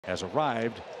has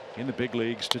arrived in the big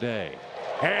leagues today.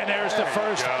 And there's the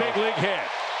first big league hit.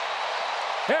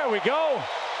 There we go.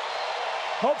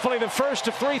 Hopefully the first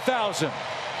of 3,000.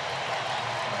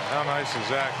 How nice is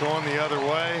that? Going the other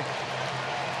way.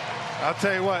 I'll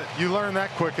tell you what, you learn that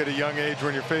quick at a young age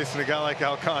when you're facing a guy like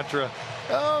Alcantara.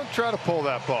 Don't try to pull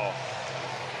that ball.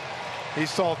 He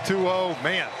saw 2-0.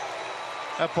 Man,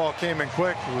 that ball came in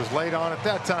quick. It was late on at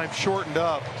that time, shortened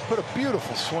up. Put a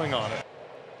beautiful swing on it.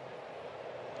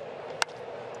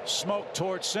 Smoke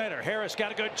towards center. Harris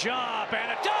got a good job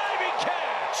and a diving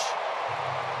catch.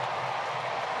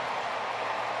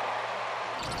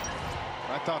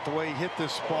 I thought the way he hit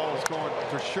this ball was going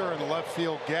for sure in the left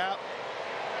field gap.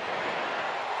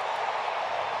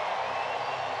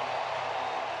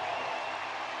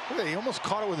 Look at that, he almost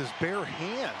caught it with his bare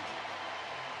hand.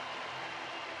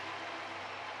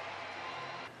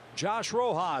 Josh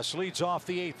Rojas leads off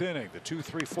the 8th inning. The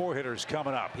 2-3-4 hitters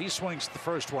coming up. He swings the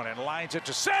first one and lines it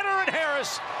to center, and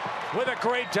Harris with a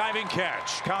great diving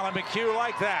catch. Colin McHugh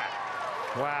like that.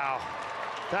 Wow.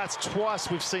 That's twice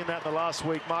we've seen that in the last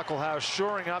week. Michael Harris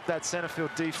shoring up that center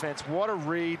field defense. What a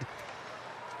read.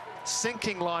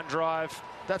 Sinking line drive.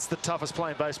 That's the toughest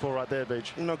play in baseball right there,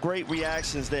 Beach. You know, great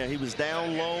reactions there. He was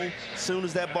down low. As soon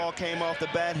as that ball came off the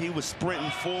bat, he was sprinting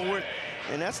forward.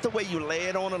 And that's the way you lay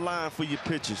it on the line for your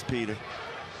pitchers, Peter.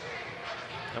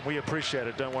 And we appreciate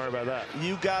it. Don't worry about that.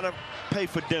 You got to pay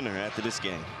for dinner after this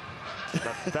game.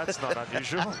 That's not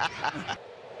unusual.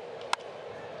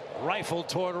 Rifled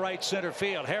toward right center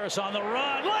field. Harris on the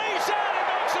run. Lays out and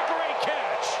makes a great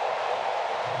catch.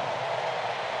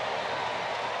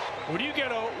 When you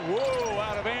get a whoa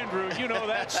out of Andrew, you know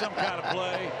that's some kind of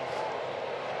play.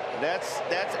 That's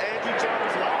Andrew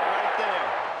Jones right there.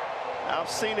 I've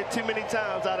seen it too many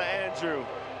times out of Andrew.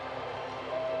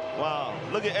 Wow,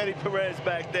 look at Eddie Perez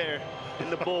back there in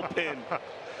the bullpen.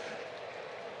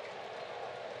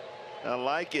 I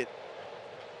like it.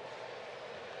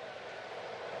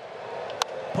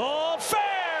 Pull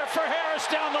fair for Harris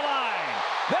down the line.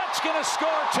 That's going to score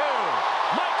 2.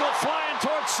 Michael flying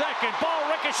towards second. Ball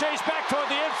ricochets back toward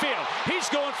the infield. He's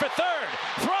going for third.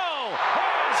 Throw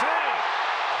is late.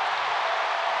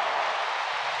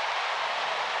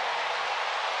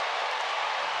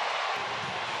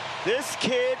 This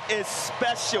kid is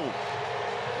special.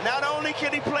 Not only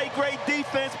can he play great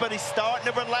defense, but he's starting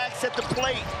to relax at the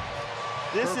plate.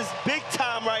 This is big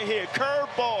time right here.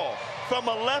 Curveball from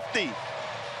a lefty.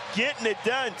 Getting it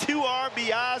done. 2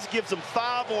 RBIs, gives him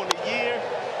 5 on the year.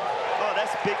 Oh,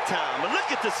 that's big time. But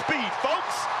look at the speed,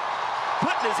 folks.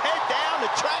 Putting his head down. The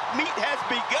track meet has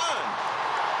begun.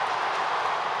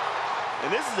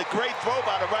 And this is a great throw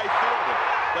by the right fielder,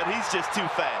 but he's just too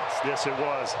fast. Yes, it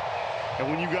was. And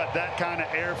when you got that kind of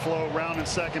airflow around in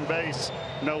second base,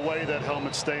 no way that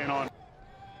helmet's staying on.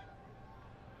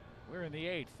 We're in the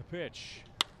 8th. The pitch.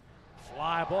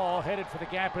 Fly ball headed for the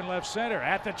gap in left center.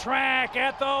 At the track,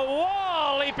 at the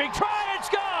wall. Leaping try, it's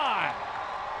gone.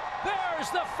 There's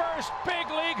the first big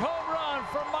league home run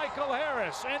for Michael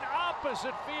Harris. An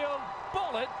opposite field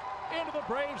bullet into the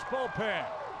Braves bullpen.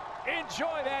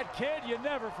 Enjoy that, kid. You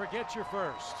never forget your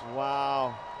first.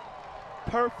 Wow.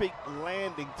 Perfect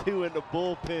landing, too, in the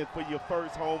bullpen for your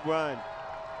first home run.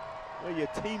 Well, your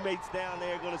teammates down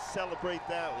there are going to celebrate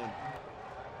that one.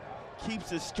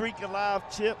 Keeps the streak alive,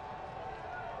 Chip.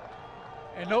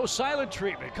 And no silent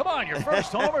treatment. Come on, your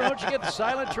first homer. Don't you get the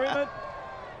silent treatment?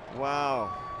 Wow.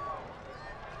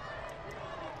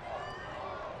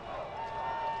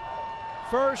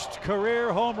 First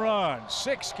career home run.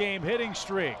 6-game hitting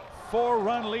streak.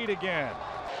 4-run lead again.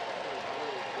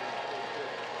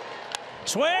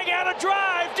 Swing and a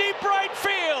drive, deep right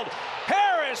field.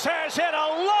 Harris has hit a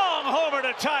long homer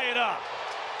to tie it up.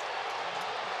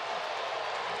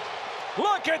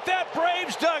 Look at that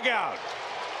Braves dugout.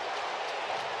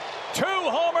 2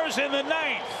 homers in the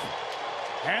 9th.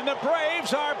 And the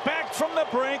Braves are back from the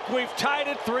brink. We've tied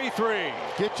it 3-3.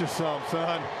 Get you some,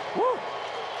 son. Woo.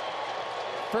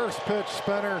 First pitch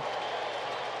spinner.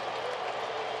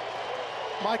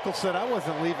 Michael said, I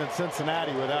wasn't leaving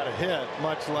Cincinnati without a hit,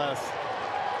 much less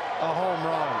a home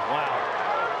run. Wow.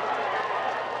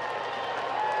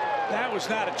 That was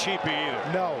not a cheapie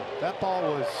either. No, that ball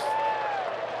was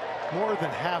more than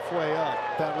halfway up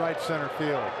that right center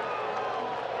field.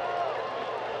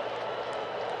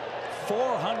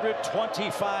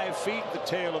 425 feet, the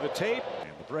tail of the tape.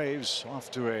 And the Braves off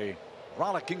to a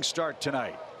rollicking start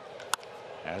tonight.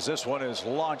 As this one is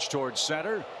launched towards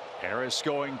center. Harris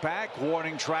going back,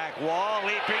 warning track wall,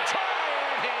 leaping try,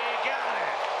 and he got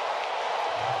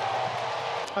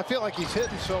it. I feel like he's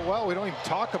hitting so well, we don't even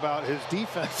talk about his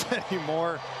defense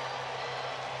anymore.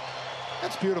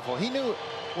 That's beautiful. He knew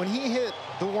When he hit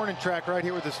the warning track right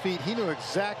here with his feet, he knew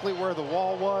exactly where the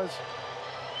wall was.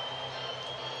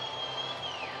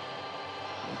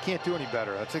 You can't do any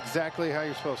better. That's exactly how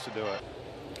you're supposed to do it.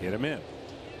 Get him in.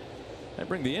 They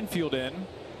bring the infield in.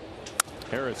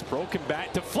 Harris broken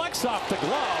bat, deflects off the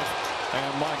glove,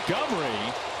 and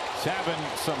Montgomery is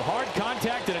having some hard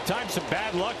contact and at times some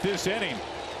bad luck this inning.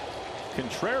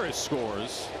 Contreras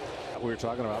scores. We were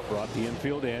talking about brought the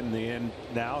infield in. The end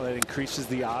now that increases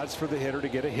the odds for the hitter to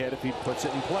get a hit if he puts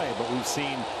it in play. But we've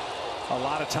seen a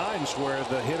lot of times where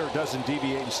the hitter doesn't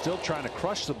deviate and still trying to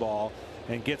crush the ball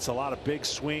and gets a lot of big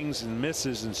swings and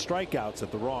misses and strikeouts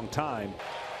at the wrong time.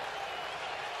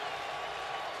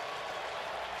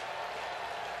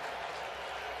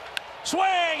 Swing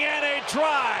and a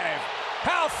drive.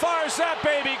 How far's that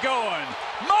baby going?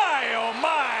 My, oh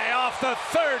my, off the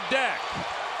third deck.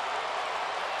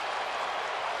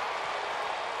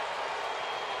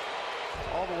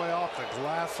 All the way off the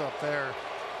glass up there.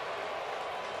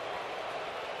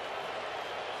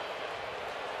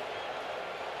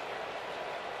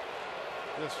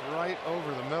 Just right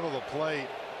over the middle of the plate.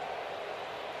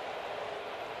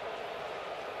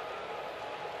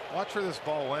 Watch where this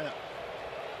ball went.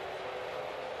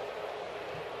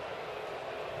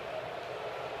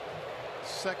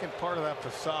 Second part of that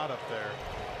facade up there.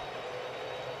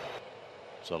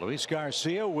 So Luis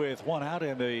Garcia with one out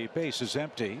and the base is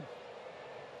empty.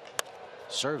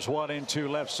 Serves one into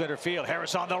left center field.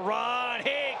 Harris on the run.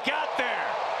 He got there.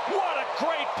 What a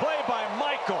great play by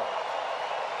Michael.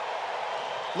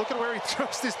 Look at where he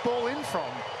throws this ball in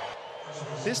from.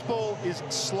 This ball is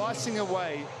slicing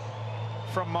away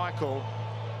from Michael,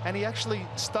 and he actually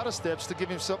stutter steps to give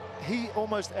himself. He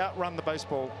almost outrun the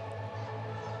baseball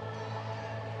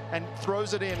and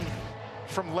throws it in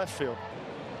from left field.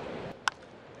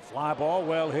 Fly ball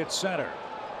well hit center.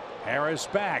 Harris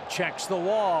back, checks the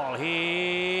wall.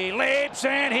 He leaps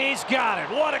and he's got it.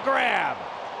 What a grab.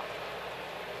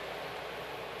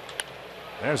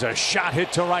 There's a shot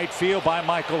hit to right field by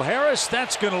Michael Harris.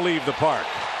 That's going to leave the park.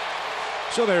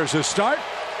 So there's a start.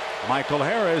 Michael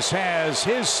Harris has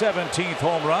his 17th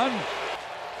home run.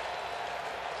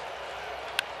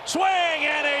 Swing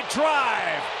and a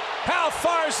drive. How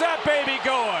far's that baby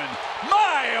going?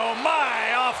 My, oh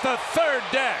my, off the third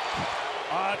deck.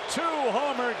 A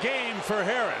two-homer game for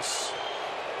Harris.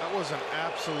 That was an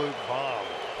absolute bomb.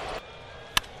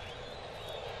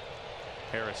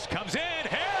 Harris comes in.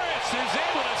 Harris is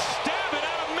able to stab it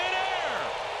out of midair.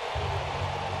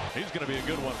 He's going to be a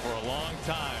good one for a long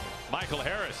time. Michael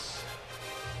Harris.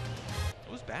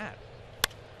 It was bad.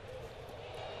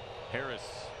 Harris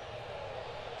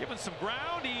given some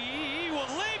ground. He will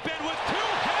leap in with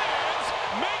two hands.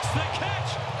 Makes the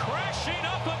catch. Crashing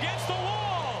up against the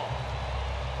wall.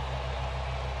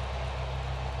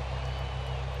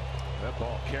 That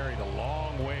ball carried a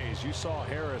long ways. You saw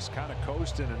Harris kind of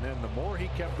coasting, and then the more he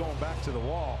kept going back to the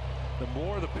wall, the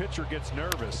more the pitcher gets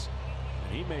nervous.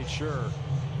 And he made sure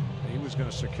he was going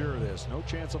to secure this. No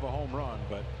chance of a home run,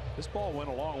 but this ball went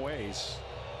a long ways.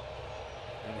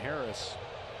 And Harris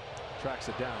tracks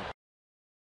it down.